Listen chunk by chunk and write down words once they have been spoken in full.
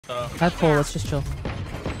At pull, let's just chill.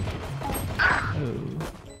 Ooh.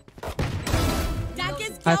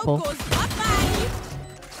 I pull.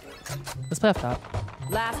 Let's play off top.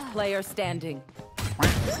 Last player standing.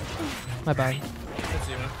 My bad.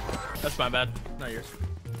 That's my bad, not yours.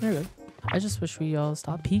 You're good. I just wish we all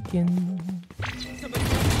stop peeking.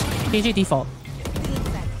 KJ default.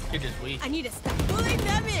 It is weak. I need to stop pulling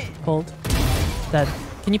them in. Hold. Dead.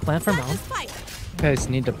 Can you plant for mount? You guys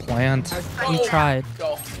need to plant. We tried.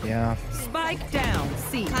 Go. Yeah. Spike down.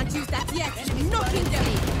 C. Can't use that yet. Knocking them.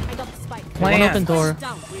 I got the spike. One open door.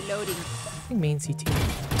 Down. Reloading. I think main CT.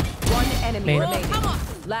 One enemy Main. remaining. Come on.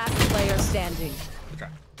 Last player standing. Good try.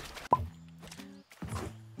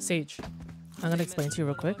 Sage. I'm gonna explain to you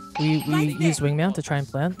real quick. We used wingman to try and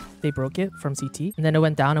plant. They broke it from CT, and then it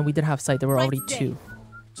went down, and we didn't have sight. There were already two,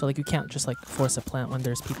 so like you can't just like force a plant when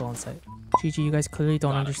there's people on site. GG, you guys clearly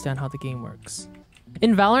don't understand how the game works.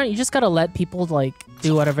 In Valorant, you just gotta let people like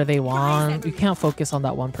do whatever they want. You can't focus on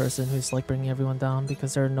that one person who's like bringing everyone down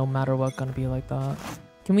because they're no matter what gonna be like that.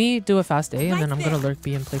 Can we do a fast A, and then I'm gonna lurk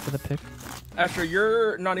B and play for the pick? After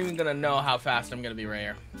you're not even gonna know how fast I'm gonna be right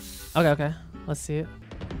here. Okay, okay. Let's see it.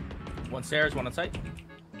 One stairs, one on site.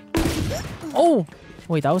 Oh!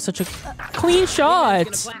 Wait, that was such a clean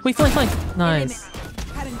shot! Wait, flank. Nice.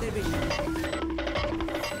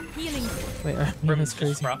 Wait, our meme is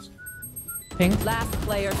crazy. Ping. Last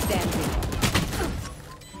player standing.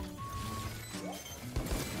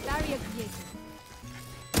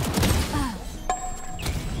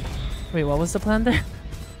 Wait, what was the plan there?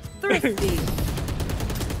 Thrifty.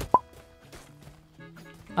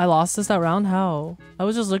 I lost this that round? How? I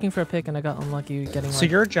was just looking for a pick and I got unlucky getting So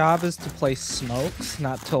your job is to play smokes,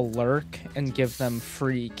 not to lurk and give them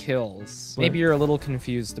free kills. What? Maybe you're a little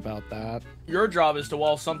confused about that. Your job is to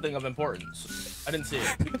wall something of importance. I didn't see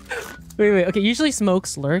it. Wait. Okay, usually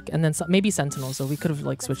smokes lurk and then maybe sentinels, so we could have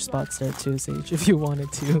like switched spots there too, Sage, if you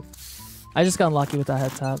wanted to. I just got unlucky with that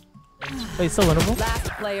head tap. Wait, still winnable? Last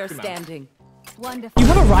player standing. Wonderful. You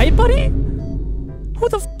have a riot buddy? Who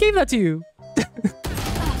the f gave that to you?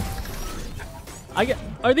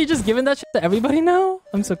 Are they just giving that shit to everybody now?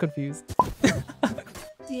 I'm so confused.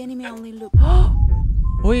 The enemy only look.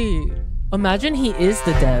 Wait, imagine he is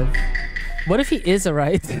the dev. What if he is a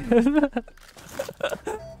riot dev?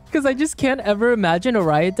 Because I just can't ever imagine a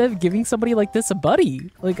riot dev giving somebody like this a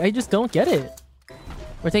buddy. Like, I just don't get it.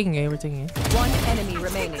 We're taking A, we're taking A. One enemy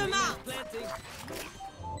remaining.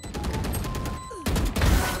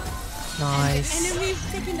 Nice. Enemy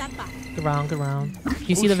taking that back. Good round, good round. Do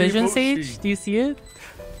you see the vision, Sage? Do you see it?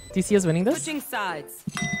 Do you see us winning this? Switching sides.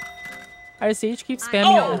 Our Sage keeps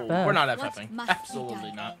spamming out FF. We're not FFing.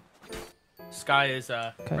 Absolutely not. Sky is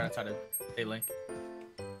right outside of A-Link.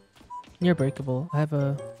 You're breakable. I have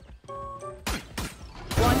a...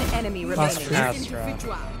 One enemy remaining. Yeah,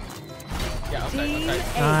 outside.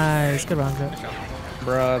 Nice, good round, Jet.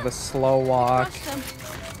 Bruh, the slow walk.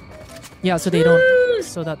 Yeah, so they don't...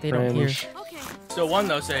 So that they don't hear. Okay. Still won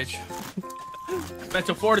though, Sage.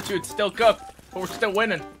 Mental fortitude still cooked, but we're still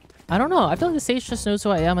winning. I don't know. I feel like the Sage just knows who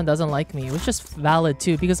I am and doesn't like me, which is valid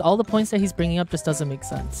too, because all the points that he's bringing up just doesn't make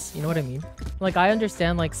sense. You know what I mean? Like, I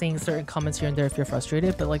understand like saying certain comments here and there if you're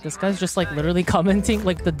frustrated, but like this guy's just like literally commenting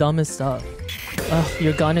like the dumbest stuff. Ugh,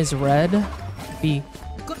 your gun is red. B.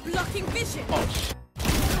 Good blocking vision.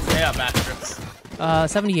 Yeah, master.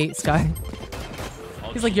 78 Sky.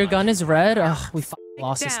 He's like, your gun is red. Ugh, we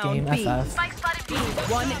lost this game. B. FF.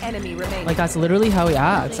 One enemy remaining. Like, that's literally how he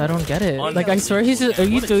acts. I don't get it. Like, I swear he's just, are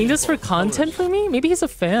you doing this for content for me? Maybe he's a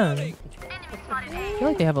fan. I feel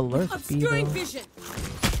like they have a lurk B though.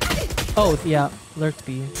 Oh, yeah. Lurked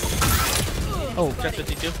B. Oh, Just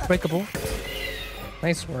 52. breakable.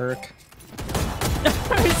 Nice work.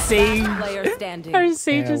 Our Sage. Player standing. Our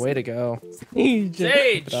Sage Yeah, is... way to go. Sage.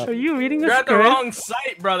 Sage! Are you reading this You're at the script? wrong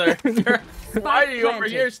site, brother. Why are you over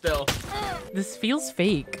here still? This feels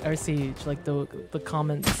fake, our Sage. Like, the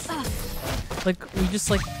comments. Like, we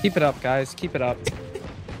just like... Keep it up, guys. Keep it up.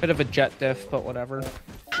 Bit of a jet diff, but whatever.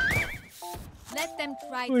 Let them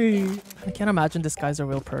try. Wait. I can't imagine this guy's a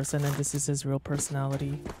real person and this is his real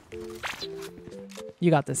personality.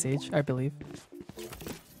 You got this, Sage. I believe.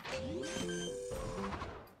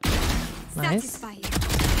 Nice.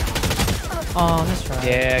 Oh, nice try.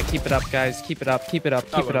 Yeah, keep it up, guys. Keep it up. Keep it up.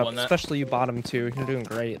 Keep it up. won that. Especially you bottom two. You're doing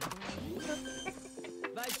great.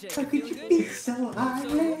 How could you be so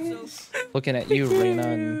honest? Looking at you, Reina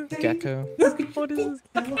and Gecko. What is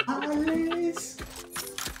this? So honest.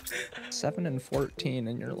 7 and 14,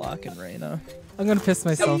 and you're locking Reina. I'm gonna piss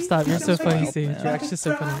myself. Stop. You're so funny, Sage. man. You're actually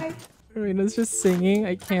so funny. Reina's just singing.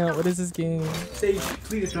 I can't. What is this game? Sage,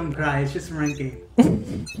 please don't cry. It's just ranking.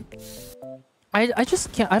 I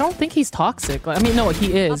just can't. I don't think he's toxic. Like, I mean, no,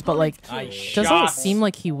 he is, but like, Nice doesn't shots. seem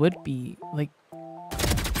like he would be. Like,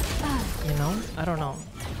 you know, I don't know.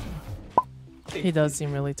 He does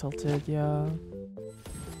seem really tilted. Yeah.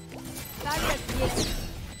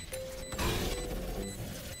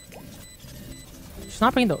 She's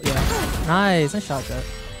not bringing the. Yeah. Nice shot, Jet.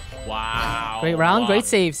 Wow. Great round, Wow. great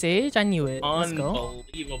save, Sage. I knew it. Let's go.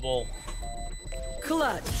 Unbelievable.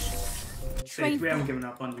 Clutch. Sage, we haven't given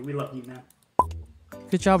up on you. We love you, man.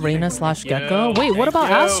 Good job, Reina slash Thank Gecko. you. Wait, what Thank about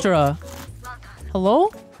you. Astra?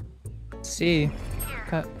 Hello? C.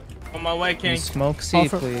 Okay. On my way, Can you King. smoke C, Call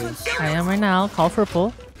for- please? I am right now. Call for a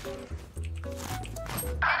pull.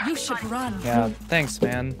 You should run. Yeah, thanks,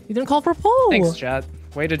 man. You didn't call for a pull. Thanks, Jet.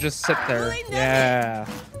 Way to just sit there. Yeah.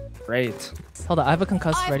 Great. Hold on, I have a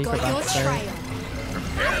concuss I've ready for got your backside.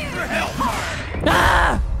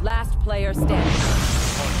 trail. Last player standing.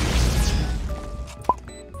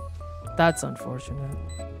 That's unfortunate.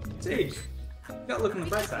 Sage, you gotta look on the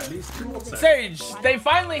bright side. These two old sides. Sage, they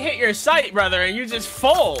finally hit your sight, brother, and you just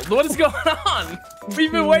fold. What is going on?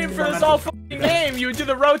 We've been waiting for this all fucking game. You would do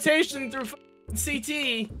the rotation through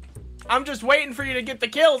CT. I'm just waiting for you to get the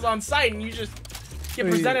kills on sight, and you just get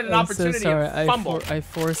presented an I'm opportunity so sorry. to fumble. I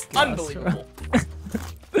forced the Astra. Unbelievable.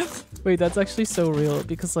 Wait, that's actually so real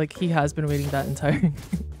because like he has been waiting that entire.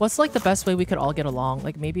 What's like the best way we could all get along?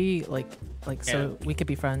 Like maybe like so we could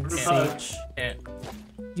be friends. Yeah. Sage, Yeah.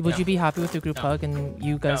 would No. you be happy with the group No. hug and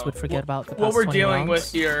you guys No. would forget about the past What we're 20 dealing with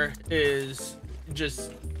rounds? here is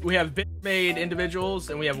just we have bitch-made individuals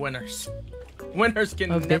and we have winners. Winners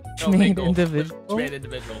can A never bitch-made mingle with individual? bitch-made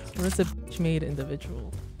individuals. What's a bitch-made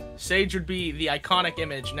individual? Sage would be the iconic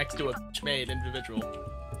image next to a bitch-made individual.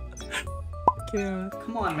 Yeah.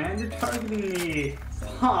 Come on, man. You're targeting me.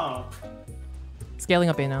 Stop. Scaling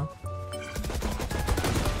up A now.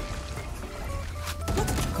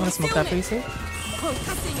 Wanna smoke that for you, Sage?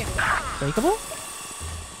 Breakable?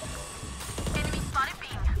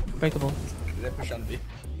 Breakable. They push on B.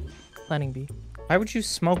 Planning B. Why would you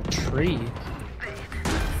smoke tree?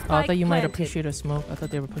 Oh, I thought you might planted. appreciate a smoke. I thought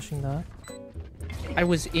they were pushing that. I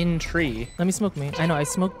was in tree. Let me smoke main. I know, I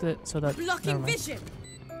smoked it so that... Never Blocking mind. vision.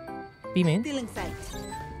 B main. Stealing sight.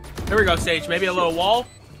 Here we go, Sage. Maybe a little wall.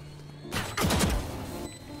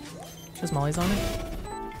 Just Molly's on it.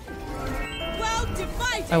 Well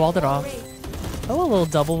divided. I walled it off. Oh, a little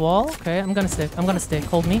double wall. Okay, I'm gonna stick. I'm gonna stick.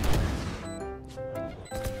 Hold me.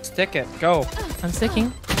 Stick it. Go. I'm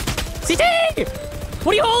sticking. CT!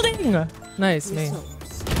 What are you holding? Nice, main.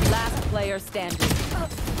 Last player standing.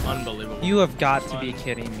 Unbelievable. You have got to be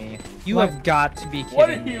kidding me. You What? have got to be kidding What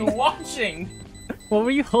are me. you watching? What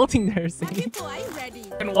were you holding there, Sage? People, I'm ready.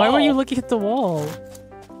 Why were you looking at the wall?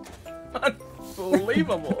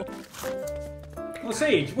 Unbelievable. Well,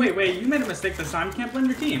 Sage, wait. You made a mistake this time. You can't blame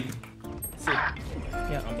your team.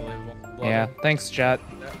 Yeah, unbelievable. Love Yeah, it. thanks, Jet.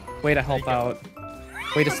 Way to help There you out.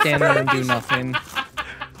 Way to stand there and do nothing.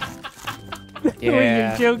 Yeah, Wait,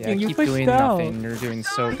 you're joking. yeah, You keep pushed doing out. nothing. You're doing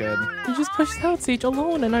so good. You just pushed out Sage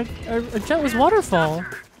alone and our jet was waterfall.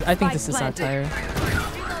 I think this is Spike satire.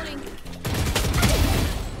 Reloading.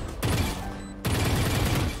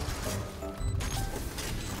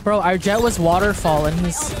 Bro, our jet was waterfall and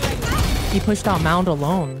he pushed out mound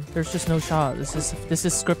alone. There's just no shot. This is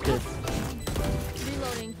scripted.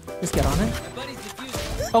 Reloading. Just get on it.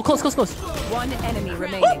 Oh, close. One enemy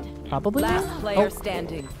remaining. Probably. Last player Oh.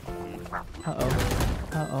 standing.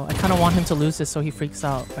 Uh-oh. I kind of want him to lose this so he freaks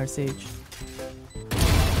out, our Sage.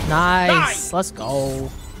 Nice. Let's go.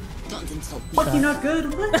 Lucky not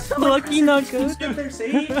good. What? Lucky not good. Get there,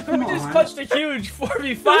 Sage. Come Just on. punched a huge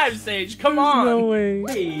 4v5, Sage. Come on. No way.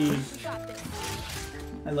 Sage.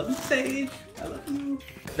 I love you, Sage. I love you.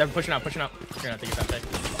 They're pushing out. You're gonna have to get that pick.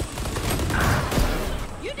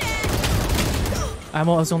 You dead. I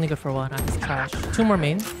was only good for one. I was trash. Two more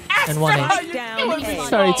main and one A. You're Down killing me. A.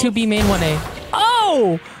 Sorry, two B main, one A.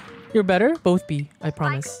 Oh! You're better? Both B, I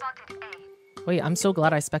promise. Wait, I'm so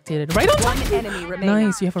glad I spectated. Right on One top! enemy remaining.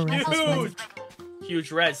 Nice, you have a restless one.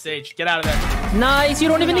 Huge red, Sage. Get out of there. Nice, you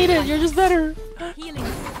don't even need it. You're just better. Healing.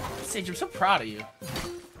 Sage, I'm so proud of you.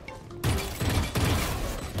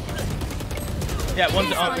 Yeah,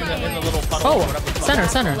 one's in the little funnel. Oh, whatever the fuck. center,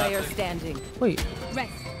 Last center. player standing. Wait,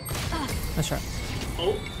 Rest. let's try.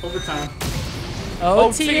 Oh, overtime.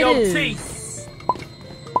 OT it OT. is.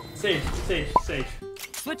 Sage.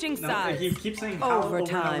 Switching No, sides. he keeps saying how over and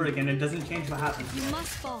Overtime. over again. It doesn't change what happens. You must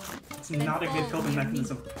fall. It's not a good coping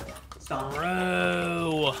mechanism. Stop.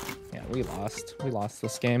 Bro. Yeah, we lost. We lost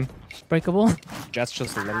this game. Breakable. Jet's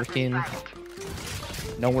just lurking.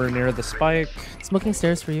 Nowhere near the spike. Smoking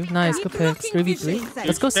stairs for you. Nice, good picks. 3v3.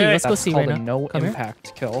 Let's go see. Hey, Let's go That's see called right a now. no Come here.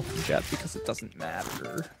 impact kill, Jet, because it doesn't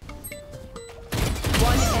matter.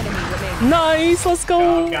 One enemy remaining. Nice, let's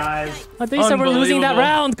go. Guys. I think you said we're losing that Unbelievable.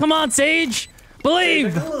 round. Come on, Sage.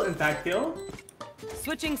 Believe. There's a little impact kill.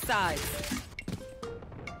 Switching sides.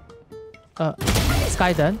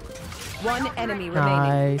 Sky dead. One enemy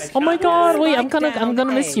remaining. Nice. Oh my god, wait, I'm Spike gonna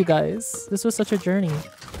down miss A. you guys. This was such a journey.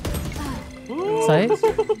 Sight?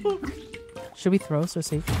 Should we throw so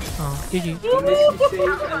safe? Oh, GG. I miss you, Sage.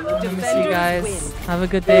 I love you. I miss you guys. Win. Have a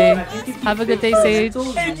good day. I think if you Have a good day, picked Sage.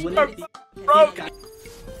 elementals, you wouldn't be- Broken.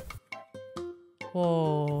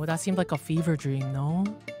 Whoa, that seemed like a fever dream, no?